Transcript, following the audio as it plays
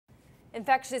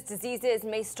Infectious diseases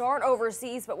may start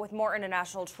overseas, but with more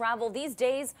international travel these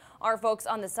days, are folks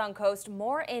on the Sun Coast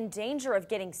more in danger of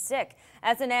getting sick?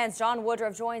 SNN's John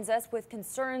Woodruff joins us with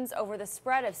concerns over the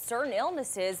spread of certain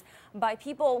illnesses by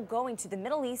people going to the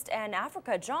Middle East and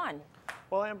Africa. John.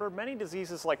 Well, Amber, many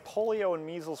diseases like polio and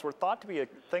measles were thought to be a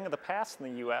thing of the past in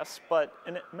the U.S., but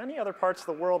in many other parts of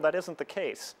the world that isn't the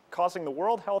case, causing the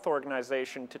World Health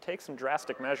Organization to take some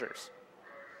drastic measures.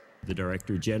 The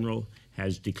Director General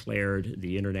has declared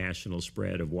the international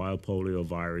spread of wild polio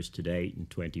virus to date in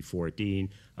 2014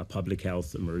 a public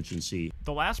health emergency.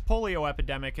 The last polio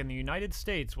epidemic in the United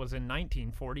States was in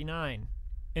 1949.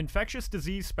 Infectious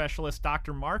disease specialist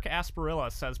Dr. Mark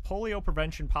Asparilla says polio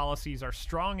prevention policies are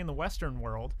strong in the Western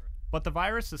world, but the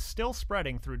virus is still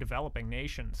spreading through developing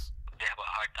nations. They have a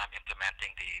hard time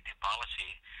implementing the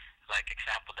policy. Like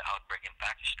example, the outbreak in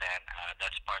Pakistan,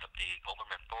 that's part of the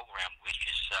government program, which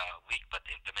is weak, but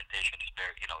the implementation is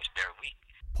very weak.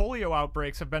 Polio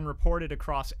outbreaks have been reported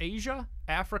across Asia,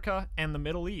 Africa, and the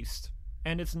Middle East.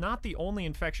 And it's not the only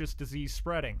infectious disease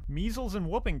spreading. Measles and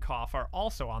whooping cough are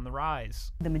also on the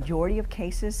rise. The majority of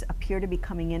cases appear to be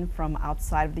coming in from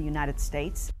outside of the United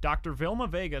States. Dr. Vilma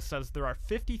Vega says there are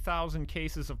 50,000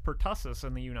 cases of pertussis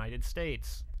in the United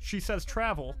States. She says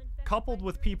travel, coupled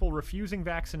with people refusing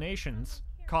vaccinations,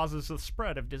 causes the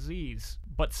spread of disease.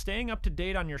 But staying up to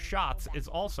date on your shots is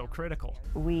also critical.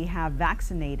 We have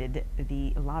vaccinated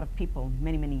a lot of people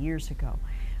many years ago.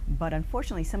 But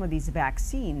unfortunately, some of these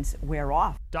vaccines wear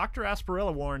off. Dr.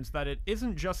 Asparilla warns that it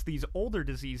isn't just these older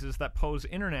diseases that pose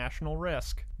international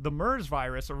risk. The MERS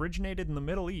virus originated in the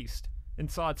Middle East and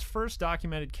saw its first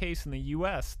documented case in the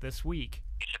U.S. this week.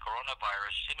 It's a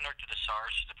coronavirus similar to the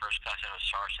SARS, the first cousin of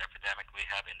SARS epidemic we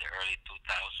have in the early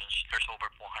 2000s. There's over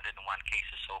 401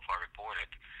 cases so far reported,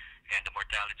 and the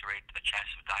mortality rate, the chance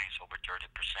of dying is over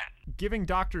 30%. Giving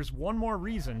doctors one more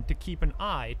reason to keep an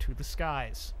eye to the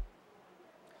skies.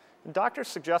 Doctors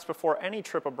suggest before any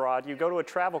trip abroad you go to a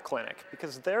travel clinic,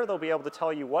 because there they'll be able to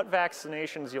tell you what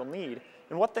vaccinations you'll need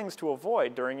and what things to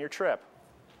avoid during your trip.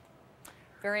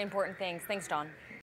 Very important things. Thanks, John.